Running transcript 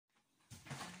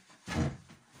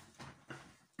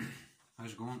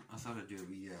How's it going? I thought I'd do a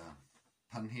wee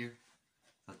pin here.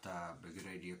 That would be a good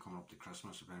idea coming up to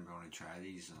Christmas if anybody want to try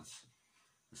these. And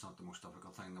it's not the most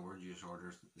difficult thing in the world. You just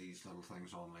order these little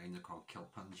things online. They're called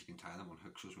Kilt pins. You can tie them on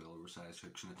hooks as well, oversized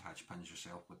hooks, and attach pins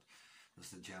yourself. But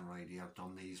that's the general idea. I've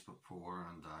done these before,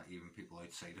 and even people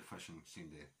outside of fishing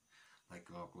seem to like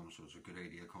a lot of them. So it's a good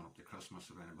idea coming up to Christmas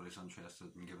if anybody's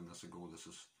interested in giving this a go. This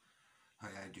is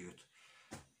how I do it.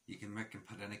 You can make and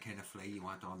put any kind of fly you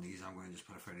want on these. I'm going to just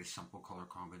put a very simple colour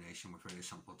combination with very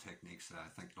simple techniques that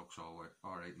I think looks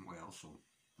alright and well. So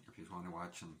if you want to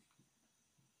watch and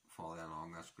follow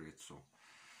along, that's great. So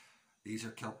these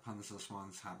are Kilt pins. This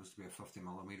one happens to be a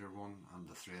 50mm one, and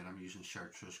the thread I'm using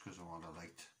chartreuse because I want a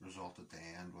light result at the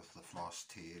end with the floss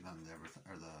tail and everything,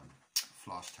 or the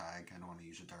floss tag. I don't want to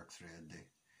use a dark thread to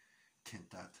tint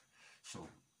that. So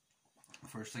the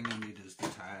first thing I need is the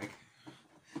tag.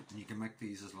 And you can make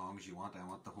these as long as you want. I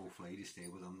want the whole fly to stay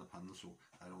within the pin, so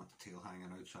I don't want the tail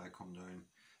hanging out. So I come down,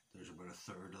 there's about a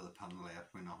third of the pin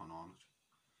left with nothing on it.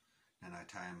 Then I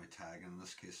tie in my tag, and in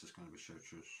this case it's going to be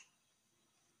chartreuse.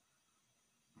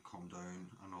 I come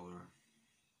down another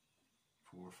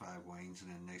 4 or 5 winds, and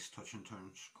then nice touch and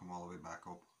turns, come all the way back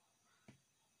up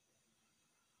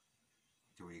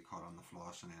the way you cut on the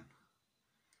floss, and then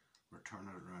return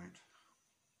it around.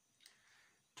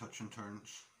 Touch and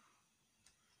turns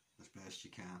as best you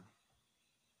can,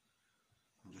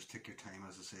 and just take your time.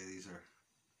 As I say, these are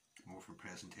more for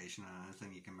presentation and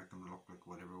anything. You can make them look like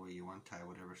whatever way you want, tie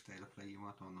whatever style of fly you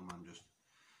want on them. I'm just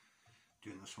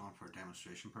doing this one for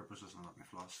demonstration purposes and let my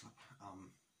floss slip.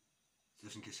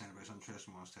 Just in case anybody's interested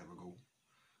and wants to have a go.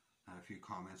 I had a few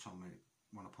comments on me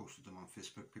when I posted them on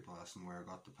Facebook, people asking where I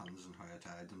got the pins and how I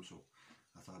tied them, so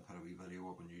I thought I'd put a wee video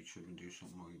up on YouTube and do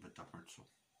something a wee bit different. So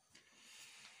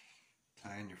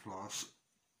tie in your floss,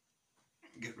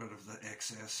 get rid of the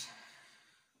excess.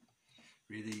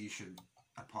 Really you should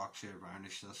epoxy or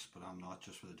varnish this, but I'm not,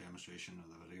 just for the demonstration of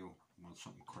the video. I want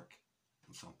something quick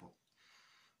and simple.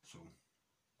 So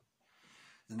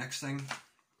the next thing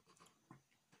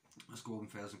is golden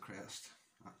pheasant crest.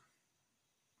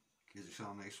 Gives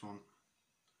yourself a nice one,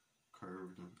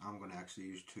 curved, and I'm going to actually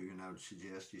use 2, and I would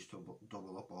suggest you still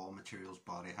double up all materials,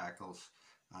 body, hackles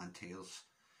and tails.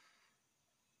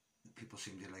 People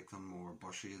seem to like them more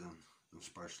bushy than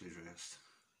sparsely dressed.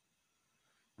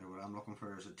 Now what I'm looking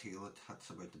for is a tail that hits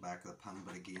about the back of the pin,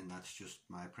 but again that's just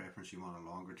my preference. You want a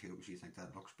longer tail because you think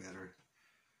that looks better,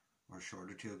 or a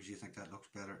shorter tail because you think that looks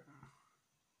better.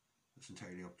 It's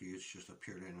entirely up to you. It's just a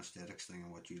purely an aesthetics thing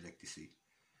and what you like to see.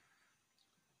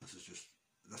 This is just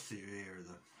the theory, or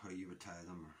how you would tie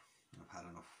them. Or I've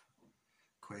had enough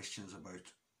questions about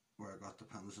where I got the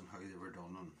pins and how they were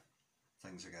done and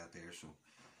things like that there, so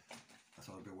I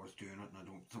thought it'd be worth doing it. And I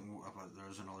don't think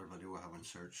there's another video I haven't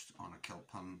searched on a Kilt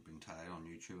pin being tied on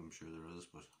YouTube. I'm sure there is,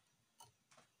 but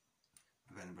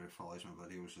if anybody follows my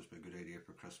videos, this would be a good idea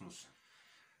for Christmas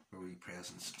for wee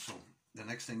presents. So the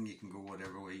next thing, you can go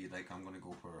whatever way you like. I'm going to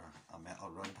go for a metal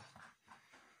rib.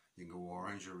 You can go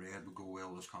orange or red, would go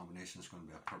well with this combination. It's going to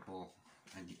be a purple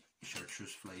and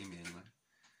chartreuse fly mainly,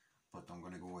 but I'm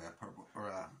going to go with a purple or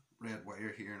a red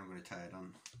wire here, and I'm going to tie it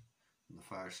on the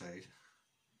far side.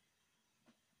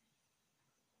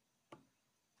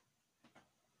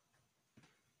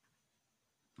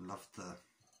 Lift the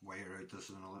wire out. This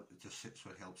is another, it just sits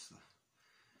so it helps the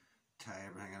tie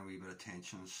everything in. A wee bit of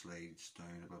tension, slides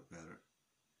down a bit better.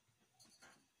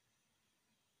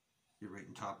 You're right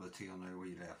on top of the tail now where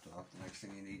you left off. The next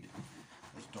thing you need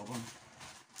is dubbing.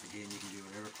 Again, you can do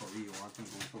whatever colour you want and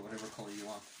go for whatever colour you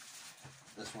want.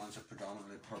 This one's a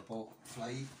predominantly purple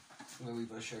fly with a wee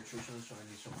bit of chartreuse in it, so I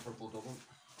need some purple dubbing.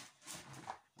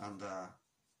 And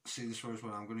see, this was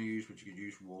what I'm going to use, but you could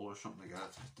use wool or something like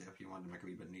that if you want to make a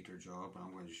wee bit neater job. But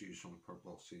I'm going to just use some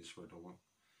purple. See, this for dubbing.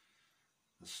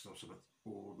 This stuff's a bit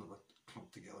old and a bit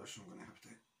clumped together, so I'm going to have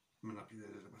to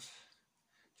manipulate it a bit.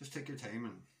 Just take your time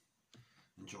and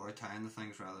enjoy tying the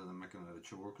things rather than making it a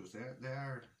chore, because they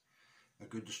are a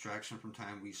good distraction from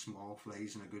tying wee small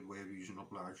flies, and a good way of using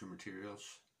up larger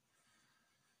materials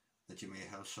that you may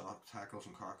have, soft hackles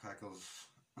and cock hackles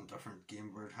and different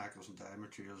game bird hackles and dye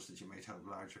materials that you might have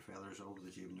larger feathers over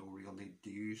that you have no real need to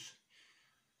use.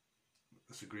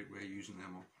 It's a great way of using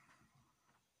them up.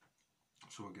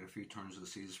 So I'll get a few turns of the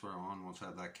seeds for on. Once I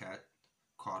have that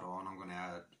caught on, I'm going to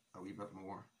add a wee bit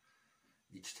more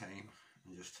each time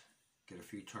and just get a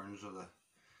few turns of the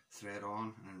thread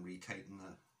on and then retighten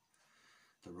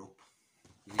the rope.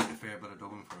 You need a fair bit of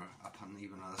dubbing for a pin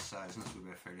even of this size, and this would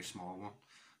be a fairly small one,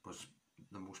 but it's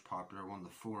the most popular one.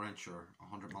 The 4-inch or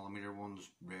 100mm ones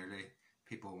rarely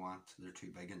people want, they're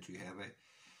too big and too heavy.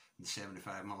 The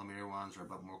 75mm ones are a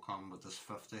bit more common, but this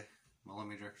 50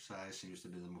 millimetre size seems to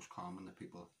be the most common that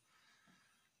people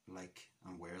like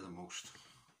and wear the most.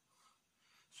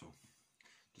 So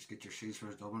just get your seals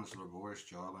first dubbing. It's a laborious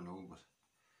job, I know, but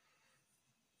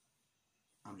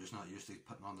I'm just not used to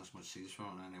putting on this much seals for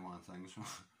on any one thing, so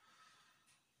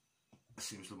it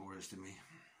seems laborious to me.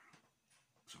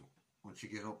 So once you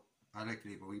get up, I like to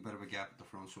leave a wee bit of a gap at the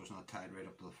front so it's not tied right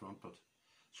up to the front, but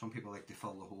some people like to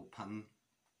fill the whole pin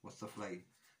with the fly.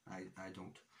 I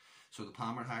don't. So the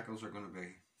palmer hackles are going to be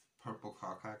purple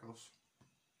cock hackles,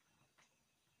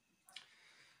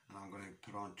 and I'm going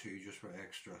to put on 2 just for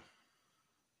extra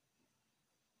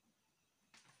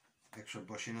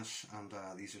bushiness. And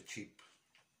these are cheap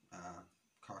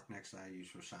cock necks that I use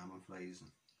for salmon flies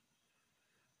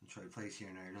and trout flies here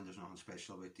in Ireland. There's nothing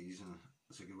special about these, and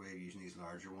it's a good way of using these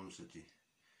larger ones that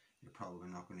you're probably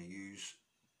not going to use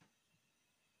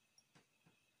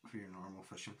for your normal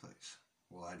fishing flies.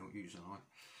 Well, I don't use it anyway.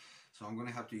 So I'm going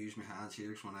to have to use my hands here,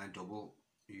 because when I double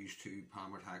use 2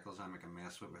 palmered hackles, I make a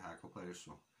mess with my hackle pliers.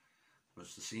 So, but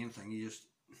it's the same thing. You just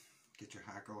get your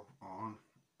hackle on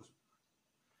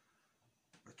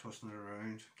by twisting it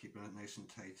around, keeping it nice and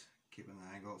tight, keeping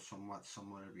the angle somewhat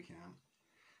similar if you can.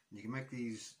 And you can make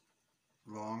these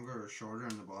longer or shorter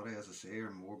in the body, as I say,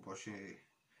 or more bushy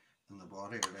in the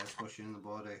body or less bushy in the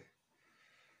body.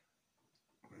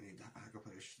 I need the hackle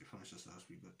pliers to finish this last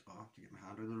wee bit off to get my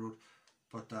hand out of the road.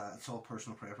 But it's all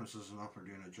personal preferences and not for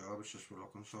doing a job, it's just for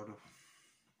looking sort of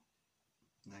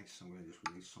nice. I'm going to just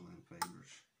release some of them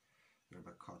fibres. They're a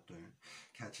bit cut down.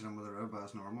 Catching them with a rib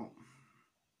as normal.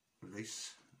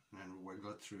 Release and then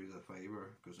wiggle it through the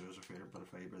fibre, because there's a fair bit of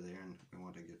fibre there and we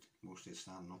want to get most of it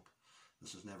standing up.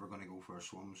 This is never going to go for a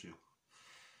swim, so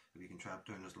if you can trap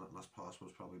down as little as possible,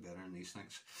 it's probably better in these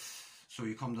things. So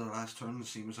you come to the last turn, the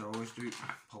same as I always do,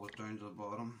 pull it down to the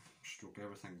bottom, stroke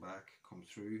everything back, come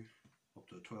through up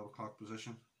to the 12 o'clock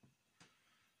position,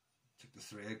 take the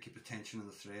thread, keep the tension in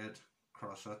the thread,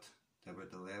 cross it to about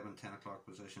the 11, 10 o'clock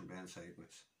position, bend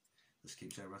sideways. This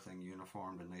keeps everything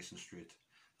uniform and nice and straight.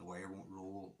 The wire won't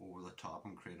roll over the top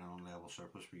and create an unlevel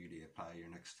surface for you to apply your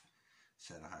next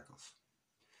set of hackles.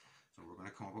 So we're going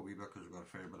to come up a wee bit because we've got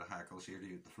a fair bit of hackles here to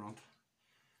use at the front.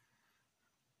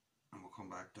 And we'll come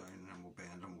back down and then we'll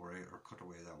bend them or cut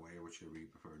away that wire, whichever you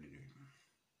prefer to do.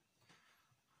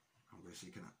 I'm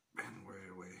basically going to bend the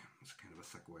wire away. It's kind of a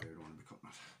thick wire, I don't want to be cutting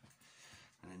it.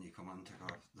 And then you come on and take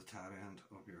off the tab end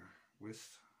of your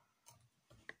waist.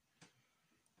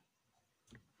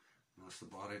 And that's the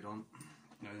body done.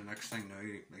 Now the next thing now,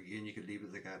 again, you could leave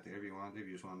it like that there if you want, if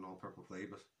you just want an all purple fly,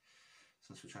 but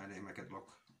since we're trying to make it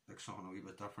look like something a wee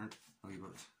bit different, a wee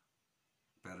bit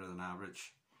better than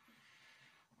average,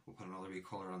 we'll put another wee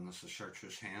colour on this, a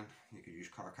chartreuse hen. You could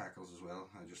use cock hackles as well.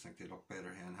 I just think they look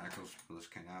better, hen hackles, for this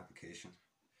kind of application.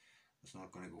 It's not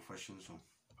going to go fishing, so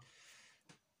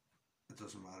it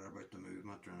doesn't matter about the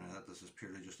movement or any of that. This is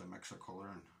purely just a mix of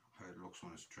colour and how it looks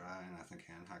when it's dry, and I think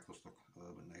hen hackles look a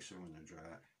little bit nicer when they're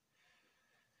dry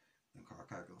than cock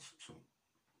hackles. So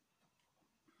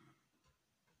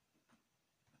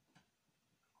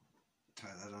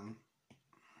tie that on.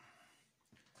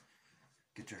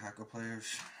 Get your hackle pliers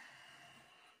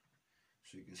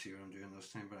so you can see what I'm doing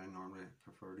this time, but I normally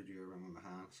prefer to do everything with my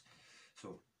hands.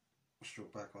 So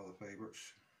stroke back all the fibres,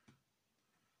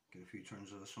 get a few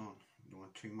turns of this on. You don't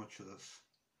want too much of this,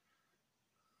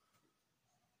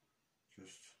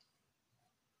 just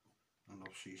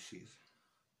enough so you see it.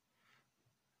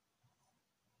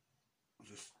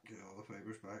 Just get all the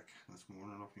fibres back, that's more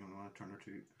than enough. You don't want a turn or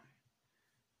two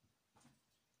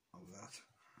of that.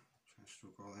 Try and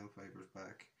stroke all them fibres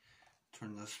back.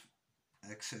 Turn this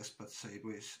excess bit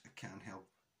sideways. It can help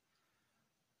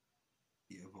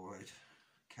you avoid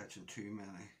catching too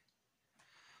many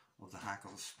of the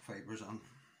hackles fibres on.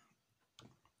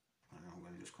 And I'm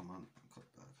going to just come on and cut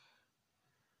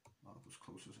that off as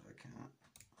close as I can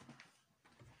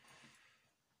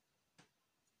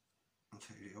and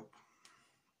tidy up.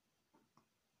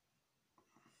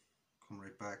 Come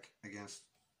right back against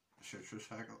the chartreuse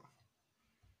hackle.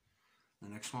 The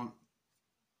next one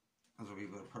is a wee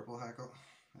bit of purple hackle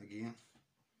again.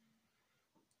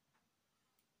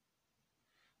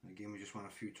 And again, we just want a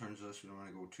few turns of this. We don't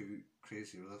want to go too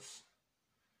crazy with this.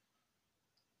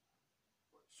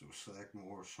 So select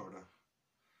more sort of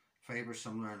fibres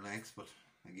similar in length, but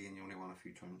again, you only want a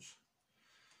few turns.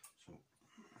 So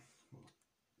we'll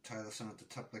tie this in at the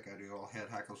tip like I do all head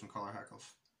hackles and collar hackles.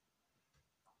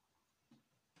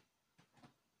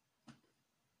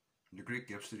 They're great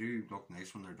gifts. They do look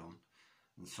nice when they're done,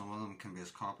 and some of them can be as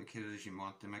complicated as you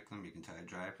want to make them. You can tie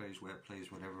dry flies, wet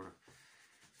flies, whatever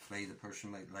fly the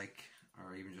person might like,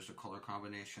 or even just a colour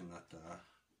combination that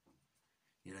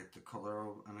you like the colour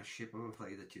of and a shape of a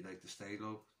fly that you like the style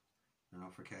of. They're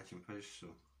not for catching fish, so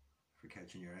for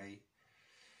catching your eye.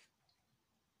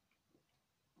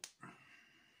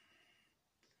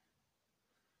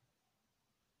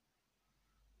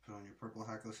 Put on your purple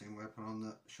hackle, same way I put on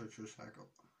the chartreuse hackle.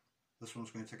 This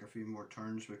one's going to take a few more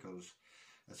turns because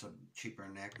it's a cheaper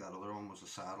neck. That other one was a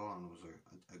saddle and it was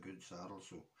a good saddle,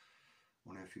 so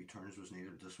only a few turns was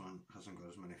needed. This one hasn't got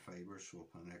as many fibres, so we'll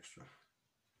put an extra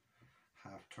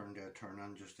half turn to a turn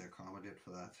in just to accommodate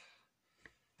for that.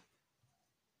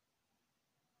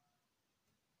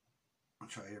 I'll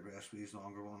try your best with these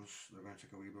longer ones. They're going to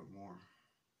take a wee bit more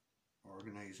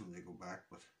organising when they go back,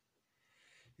 but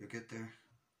you'll get there.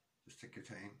 Just take your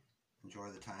time, enjoy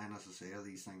the time. As I say,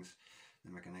 these things,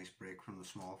 they make a nice break from the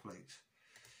small flights.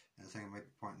 Anything I might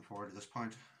be pointing forward at this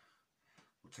point,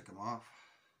 we'll take them off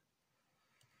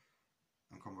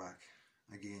and come back.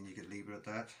 Again, you could leave it at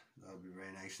that. That would be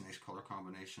very nice colour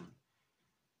combination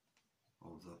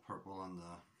of the purple and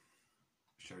the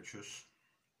chartreuse.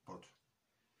 But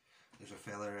there's a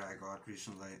feather I got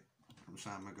recently from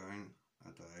Sam McGowan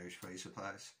at the Irish Fly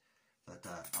Supplies that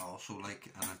I also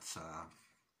like, and it's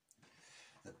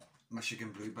the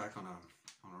Michigan blueback on a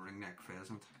ringneck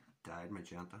pheasant, dyed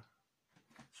magenta.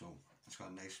 So it's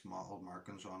got nice mottled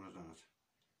markings on it, and it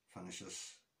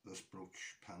finishes this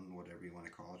brooch, pin, whatever you want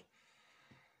to call it,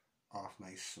 off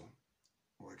nice. So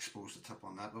we'll expose the tip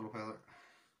on that little feather.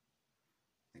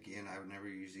 Again, I would never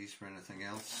use these for anything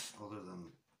else other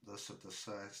than this at this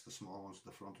size. The small ones at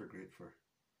the front are great for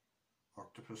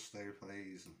octopus style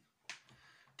flies and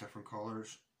different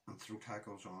colours and throat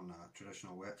hackles on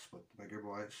traditional wets, but the bigger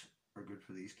boys are good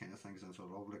for these kind of things, and it's a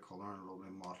lovely colour and a lovely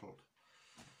mottled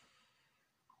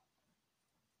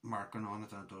marking on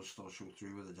it, and it does still show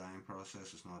through with the dyeing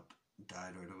process. It's not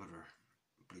dyed out of it or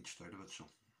bleached out of it, so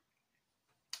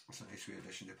it's a nice wee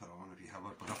addition to put on if you have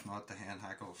it. But if not, the hen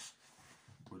hackles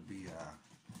would be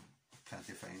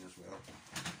plenty fine as well.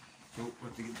 So we're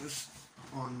to get this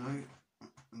on now,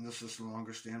 and this is the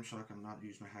longer stem, so I can not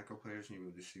use my hackle pliers and you'll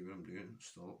be able to see what I'm doing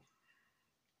still.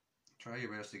 Try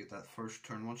your best to get that first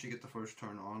turn. Once you get the first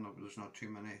turn on, there's not too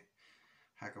many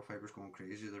hackle fibres going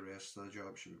crazy. The rest of the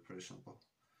job should be pretty simple.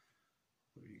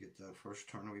 But you get the first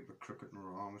turn a wee bit crooked and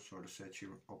wrong, it sort of sets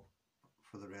you up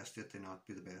for the rest of it to not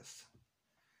be the best.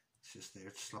 It's just there,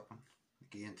 it's slipping.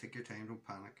 Again, take your time, don't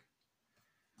panic.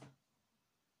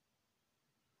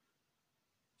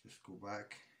 Just go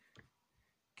back,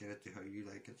 get it to how you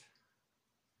like it,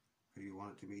 how you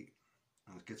want it to be.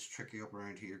 And it gets tricky up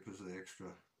around here because of the extra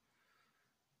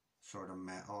sort of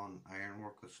metal and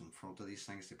ironwork that's in front of these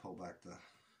things. They pull back the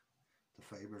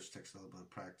fibres. It takes a little bit of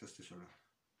practice to sort of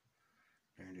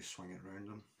learn to swing it around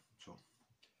them. So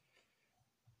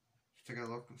just take a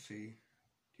look and see,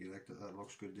 do you like that? That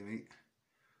looks good to me.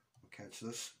 We'll catch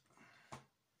this,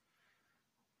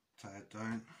 tie it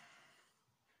down,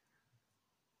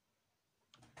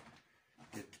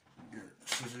 get your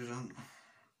scissors in,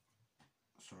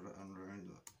 sort of unround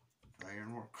the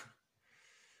ironwork,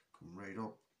 come right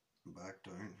up and back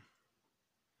down,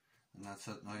 and that's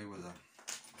it now. With a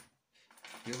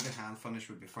the other hand finish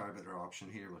would be far better option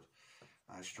here, but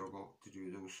I struggle to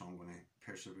do those, so I'm going to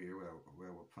persevere with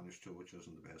a finish tool, which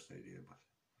isn't the best idea, but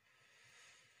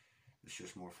it's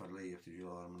just more fiddly. You have to do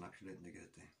a lot of manipulating to get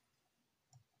it to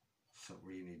sit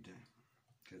where you need to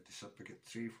get it to sit. But get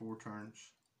 3-4 turns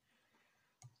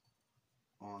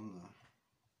on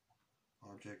the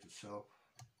object itself,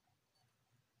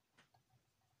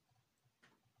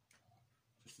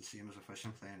 just the same as a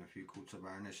fishing fly, and a few coats of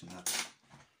varnish, and that.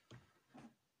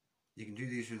 You can do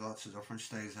these with lots of different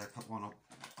styles. I put one up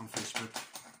on Facebook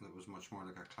that was much more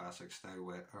like a classic style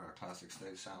wet, or a classic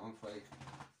style salmon fly,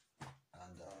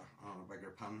 and on a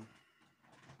bigger pin.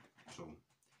 So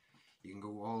you can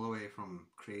go all the way from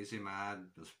crazy mad,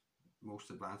 as most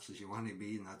advanced as you want to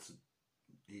be, and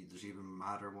there's even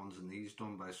madder ones than these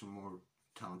done by some more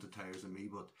talented tyers than me.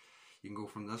 But you can go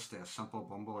from this to a simple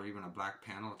bumble, or even a black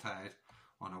pennel tied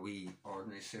on a wee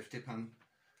ordinary safety pin,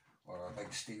 or a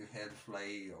big steelhead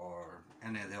fly, or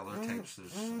any of the other types.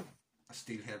 There's a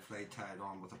steelhead fly tied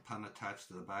on with a pin attached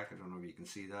to the back. I don't know if you can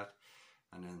see that.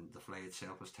 And then the fly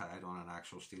itself is tied on an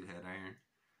actual steelhead iron,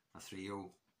 a 3/0,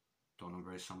 done in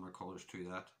very similar colours to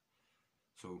that.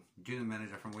 So do them many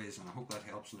different ways, and I hope that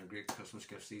helps, and they're great Christmas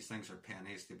gifts. These things are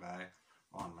pennies to buy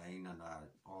online, and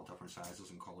all different sizes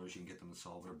and colours. You can get them in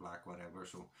silver, black, whatever.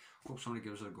 So hope somebody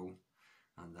gives it a go,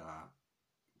 and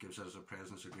gives it as a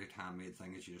present. It's a great handmade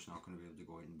thing that you're just not going to be able to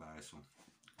go out and buy. So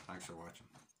thanks for watching.